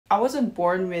I wasn't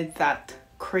born with that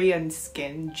Korean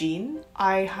skin gene.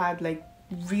 I had like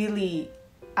really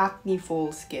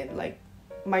acne-full skin. Like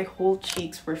my whole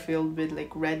cheeks were filled with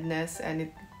like redness and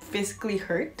it physically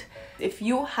hurt. If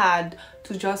you had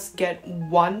to just get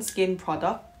one skin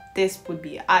product, this would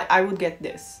be I would get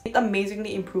this. It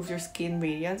amazingly improves your skin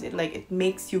radiance. It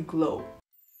makes you glow.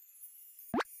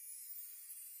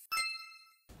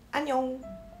 Annyeong.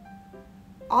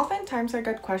 Oftentimes I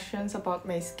get questions about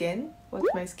my skin.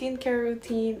 What's my skincare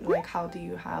routine? Like how do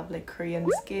you have like Korean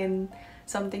skin?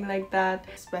 Something like that.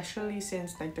 Especially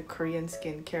since like the Korean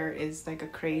skincare is like a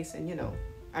craze and you know,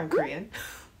 I'm Korean.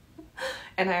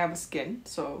 And I have a skin,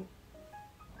 so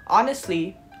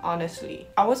honestly,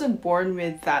 I wasn't born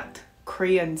with that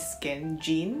Korean skin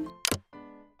gene.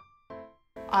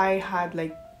 I had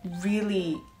like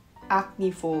really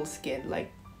acne-full skin.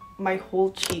 Like my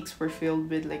whole cheeks were filled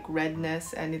with like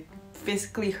redness and it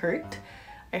physically hurt.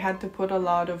 I had to put a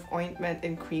lot of ointment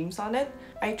and creams on it.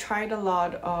 I tried a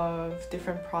lot of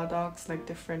different products like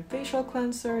different facial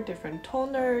cleanser, different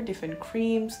toner, different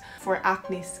creams for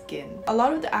acne skin. A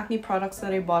lot of the acne products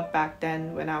that I bought back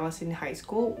then when I was in high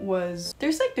school was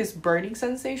there's like this burning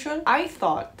sensation. I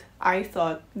thought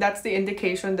that's the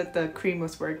indication that the cream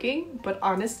was working, but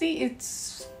honestly it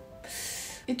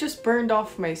just burned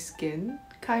off my skin.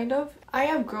 Kind of. I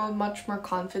have grown much more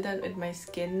confident with my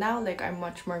skin now. Like I'm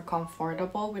much more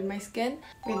comfortable with my skin,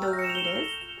 with the way it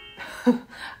is.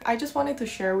 I just wanted to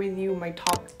share with you my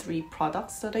top 3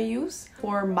 products that I use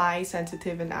for my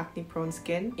sensitive and acne prone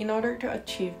skin in order to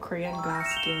achieve Korean glass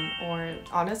skin, or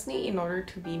honestly in order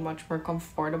to be much more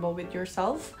comfortable with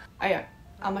yourself. I'm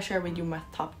gonna share with you my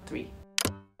top 3.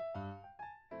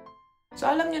 So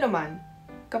alam nyo naman,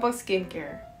 kapag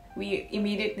skincare, we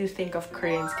immediately think of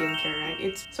Korean skincare,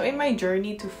 right? So in my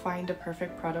journey to find the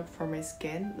perfect product for my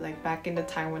skin, like back in the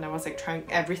time when I was like trying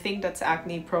everything that's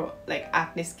acne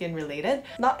skin related,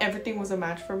 not everything was a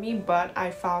match for me, but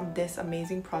I found this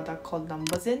amazing product called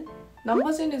numbuzin.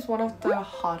 Numbuzin is one of the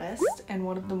hottest and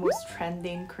one of the most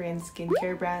trending Korean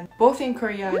skincare brands, both in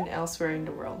Korea and elsewhere in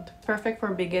the world. Perfect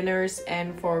for beginners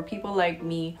and for people like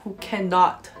me who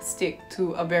cannot stick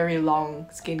to a very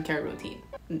long skincare routine.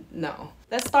 No.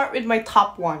 Let's start with my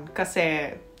top 1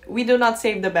 kasi we do not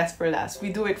save the best for last.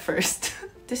 We do it first.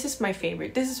 This is my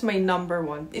favorite. This is my number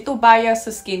 1. Ito bias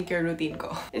sa skincare routine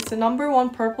ko. It's the number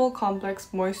 1 Purple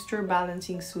Complex Moisture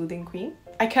Balancing Soothing Cream.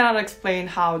 I cannot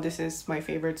explain how this is my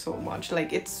favorite so much.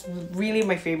 Like it's really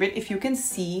my favorite. If you can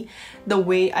see the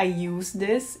way I use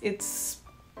this, it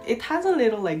has a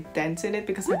little like dents in it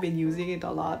because I've been using it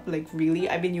a lot. Like really,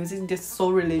 I've been using this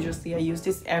so religiously. I use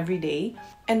this every day.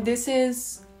 And this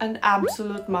is an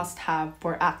absolute must-have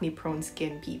for acne-prone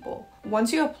skin people.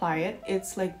 Once you apply it,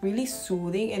 it's like really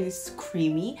soothing and it's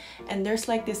creamy. And there's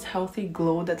like this healthy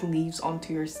glow that leaves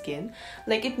onto your skin.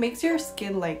 Like it makes your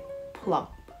skin like plump.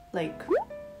 Like,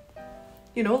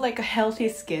 you know, like a healthy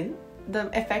skin.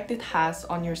 The effect it has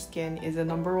on your skin is the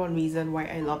number 1 reason why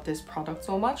I love this product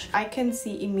so much. I can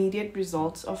see immediate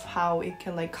results of how it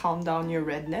can like calm down your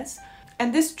redness. And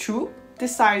this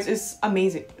size is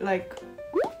amazing. Like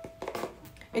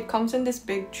it comes in this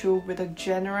big tube with a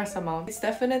generous amount. It's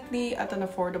definitely at an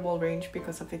affordable range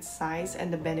because of its size and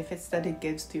the benefits that it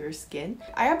gives to your skin.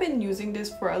 I have been using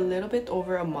this for a little bit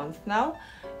over a month now,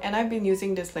 and I've been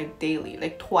using this like daily,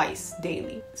 like twice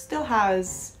daily. Still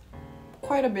has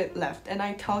quite a bit left, and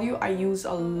I tell you, I use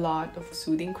a lot of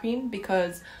soothing cream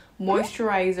because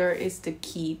moisturizer is the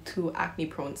key to acne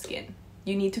prone skin.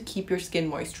 You need to keep your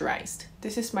skin moisturized.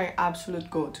 This is my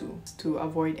absolute go-to to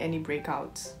avoid any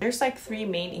breakouts. There's like 3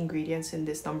 main ingredients in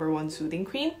this number 1 soothing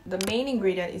cream. The main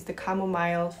ingredient is the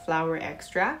chamomile flower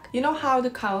extract. You know how the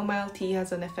chamomile tea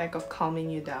has an effect of calming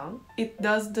you down? It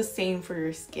does the same for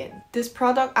your skin. This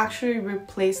product actually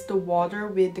replaced the water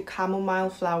with the chamomile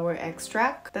flower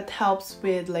extract that helps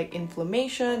with like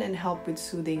inflammation and help with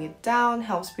soothing it down,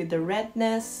 helps with the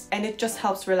redness, and it just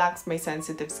helps relax my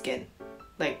sensitive skin.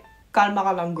 Like, kalma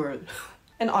ka lang, girl.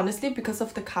 And honestly, because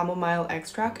of the chamomile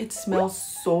extract, it smells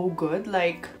so good.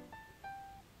 Like,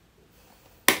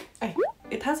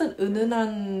 it has an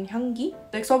ununang 향기.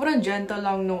 Like, sobrang gentle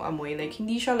lang nung amoy. Like,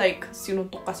 hindi siya like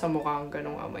sinuntok ka sa mukha ang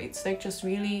ganong amoy. It's like just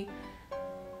really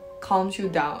calms you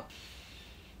down.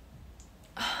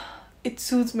 It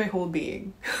soothes my whole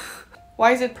being.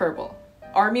 Why is it purple?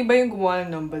 Army ba yung gumawa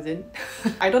ng numbuzin?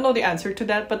 I don't know the answer to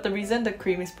that, but the reason the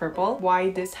cream is purple, why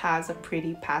this has a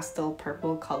pretty pastel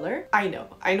purple color, I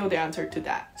know the answer to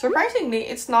that.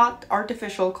 Surprisingly, it's not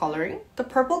artificial coloring. The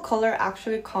purple color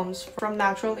actually comes from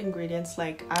natural ingredients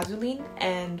like azulene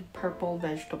and purple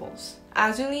vegetables.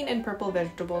 Azulene and purple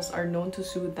vegetables are known to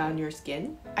soothe down your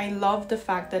skin. I love the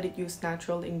fact that it used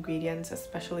natural ingredients,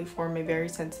 especially for my very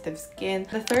sensitive skin.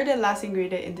 The third and last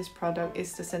ingredient in this product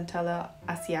is the Centella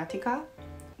asiatica.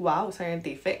 Wow,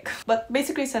 scientific. But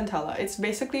basically Centella, it's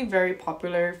basically very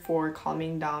popular for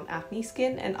calming down acne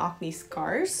skin and acne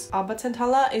scars. But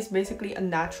Centella is basically a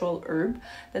natural herb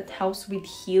that helps with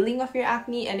healing of your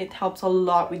acne, and it helps a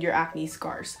lot with your acne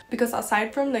scars. Because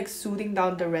aside from like soothing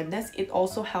down the redness, it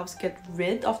also helps get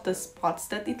rid of the spots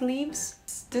that it leaves.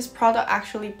 This product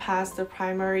actually passed the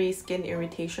primary skin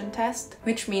irritation test,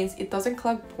 which means it doesn't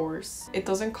clog pores, it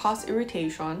doesn't cause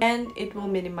irritation, and it will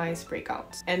minimize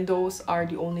breakouts. And those are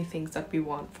the only things that we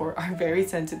want for our very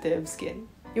sensitive skin.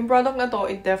 Yung product na to,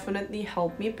 it definitely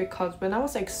helped me because when I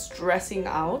was like stressing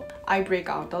out, I break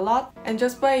out a lot. And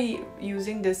just by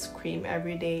using this cream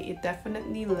every day, it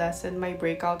definitely lessened my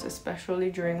breakouts,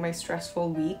 especially during my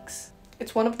stressful weeks.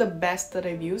 It's one of the best that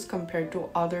I've used compared to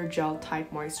other gel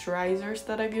type moisturizers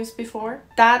that I've used before.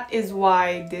 That is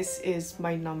why this is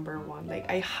my number one. Like,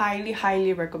 I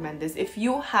highly recommend this. If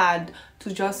you had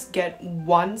to just get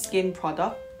one skin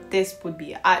product, this would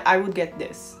be it. I would get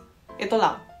this. Ito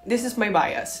lang. This is my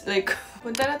bias. Like,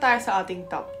 punta na tayo sa ating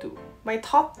top 2. My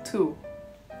top 2.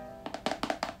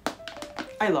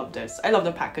 I love this. I love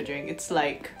the packaging. It's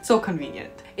like so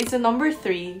convenient. It's the number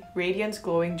 3 Radiance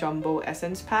Glowing Jumbo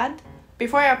Essence Pad.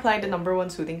 Before I apply the number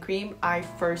 1 soothing cream, I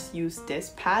first used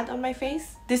this pad on my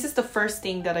face. This is the first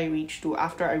thing that I reach to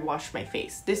after I wash my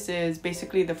face. This is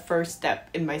basically the first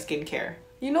step in my skincare.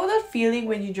 You know that feeling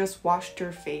when you just washed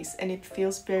your face and it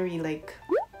feels very like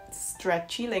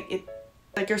stretchy, like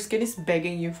your skin is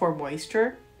begging you for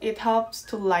moisture? It helps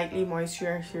to lightly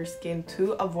moisturize your skin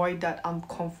to avoid that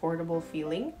uncomfortable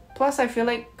feeling. Plus, I feel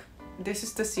like this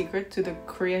is the secret to the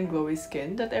Korean glowy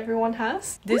skin that everyone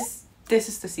has. This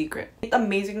is the secret. It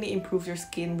amazingly improves your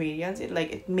skin radiance.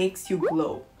 It makes you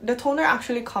glow. The toner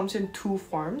actually comes in 2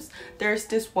 forms. There's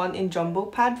this one in jumbo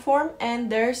pad form,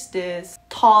 and there's this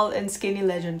tall and skinny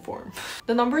legend form.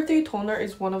 The number 3 toner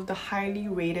is one of the highly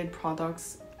rated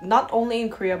products, not only in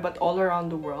Korea but all around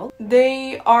the world.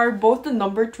 They are both the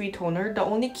number 3 toner. The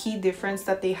only key difference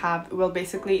that they have, well,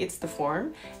 basically it's the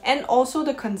form and also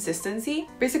the consistency.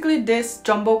 Basically, this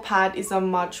jumbo pad is a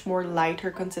much more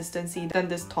lighter consistency than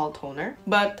this tall toner,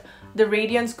 but the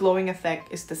radiance glowing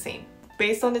effect is the same.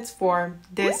 Based on its form,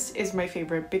 this is my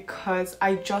favorite because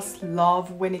I just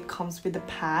love when it comes with the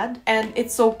pad, and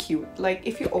it's so cute. Like,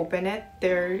 if you open it,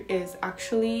 there is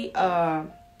actually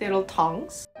little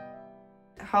tongs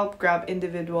help grab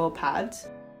individual pads.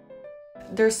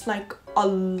 There's like a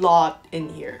lot in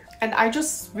here, and I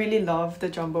just really love the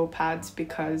jumbo pads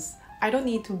because I don't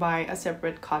need to buy a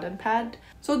separate cotton pad.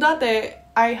 So dati,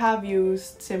 I have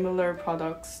used similar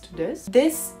products to this.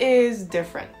 This is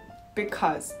different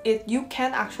because you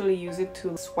can actually use it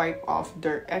to swipe off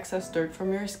excess dirt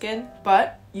from your skin,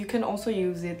 but you can also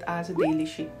use it as a daily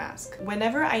sheet mask.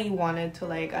 Whenever I wanted to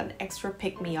like an extra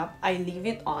pick-me-up, I leave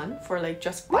it on for like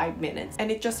just 5 minutes, and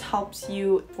it just helps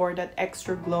you for that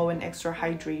extra glow and extra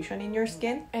hydration in your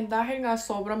skin. And dahil nga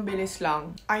sobrang bilis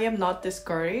lang, I am not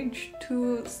discouraged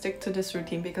to stick to this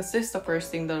routine because this is the first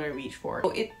thing that I reach for.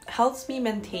 So it helps me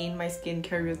maintain my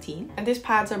skincare routine, and these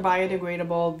pads are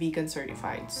biodegradable, vegan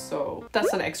certified, so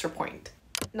that's an extra point.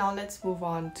 Now let's move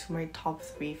on to my top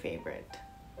 3 favorite,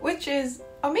 which is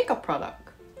a makeup product.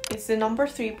 It's the number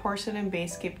 3 Porcelain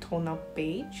Base Keep Tone Up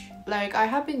Beige. Like, I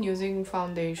have been using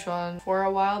foundation for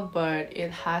a while, but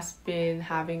it has been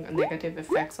having negative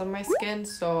effects on my skin,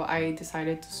 so I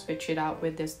decided to switch it out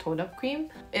with this tone up cream.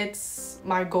 It's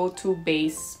my go-to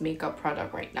base makeup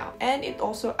product right now. And it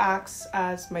also acts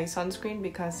as my sunscreen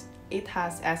because it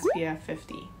has SPF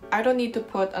 50. I don't need to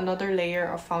put another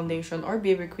layer of foundation or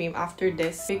BB cream after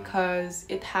this because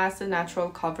it has the natural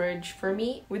coverage for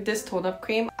me. With this tone up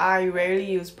cream, I rarely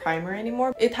use primer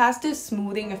anymore. It has this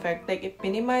smoothing effect, like it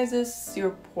minimizes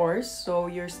your pores so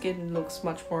your skin looks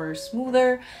much more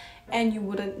smoother and you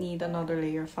wouldn't need another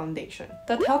layer of foundation.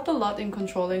 That helped a lot in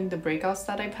controlling the breakouts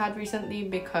that I've had recently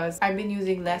because I've been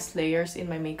using less layers in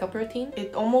my makeup routine.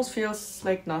 It almost feels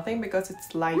like nothing because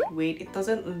it's lightweight. It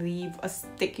doesn't leave a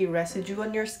sticky residue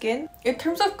on your skin. In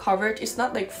terms of coverage, it's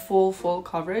not like full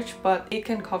coverage, but it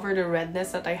can cover the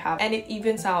redness that I have, and it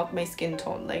evens out my skin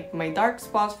tone, like my dark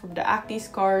spots from the acne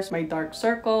scars, my dark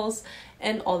circles,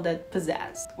 and all that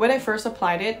pizzazz. When I first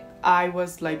applied it, I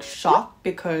was like shocked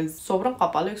because sobrang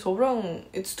kapal, like sobrang,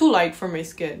 it's too light for my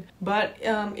skin. But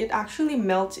it actually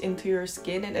melts into your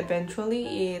skin and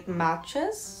eventually it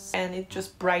matches and it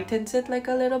just brightens it like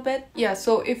a little bit. Yeah,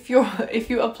 so if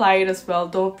you apply it as well,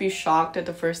 don't be shocked at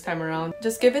the first time around.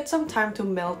 Just give it some time to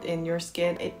melt in your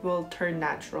skin. It will turn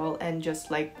natural and just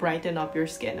like brighten up your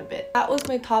skin a bit. That was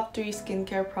my top 3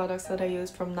 skincare products that I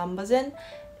used from numbuzin,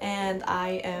 and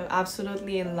I am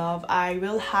absolutely in love. I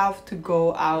will have to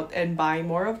go out and buy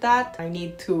more of that. I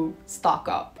need to stock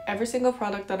up. Every single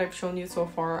product that I've shown you so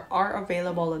far are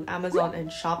available on Amazon and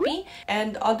Shopee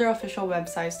and other official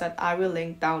websites that I will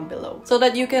link down below so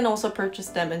that you can also purchase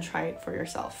them and try it for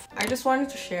yourself. I just wanted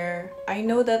to share, I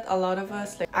know that a lot of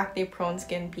us, like acne prone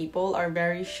skin people, are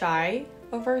very shy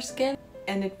of our skin,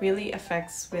 and it really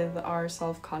affects with our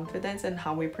self-confidence and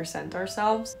how we present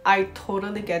ourselves. I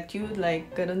totally get you,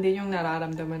 like ganun din yung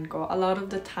nararamdaman ko. A lot of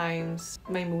the times,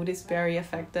 my mood is very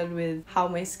affected with how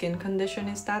my skin condition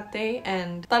is that day,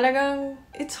 and talagang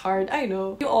it's hard, I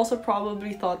know. You also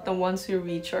probably thought that once we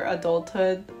reach our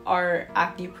adulthood, our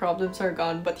acne problems are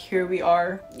gone, but here we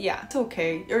are. Yeah, it's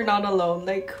okay. You're not alone.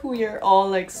 Like, we are all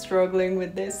like struggling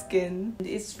with this skin.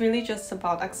 It's really just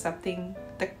about accepting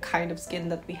the kind of skin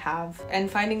that we have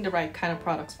and finding the right kind of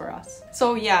products for us.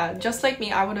 So yeah, just like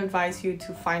me, I would advise you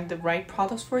to find the right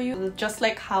products for you, just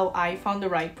like how I found the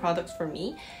right products for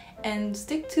me, and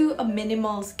stick to a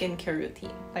minimal skincare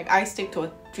routine. Like, I stick to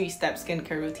a 3-step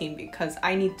skincare routine because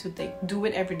I need to do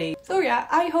it every day. So yeah,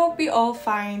 I hope we all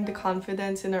find the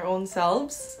confidence in our own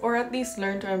selves, or at least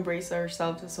learn to embrace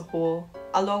ourselves as a whole,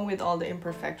 along with all the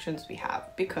imperfections we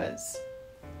have, because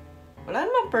wala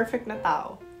namang perfect na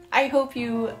tao. I hope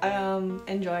you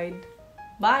enjoyed.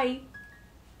 Bye!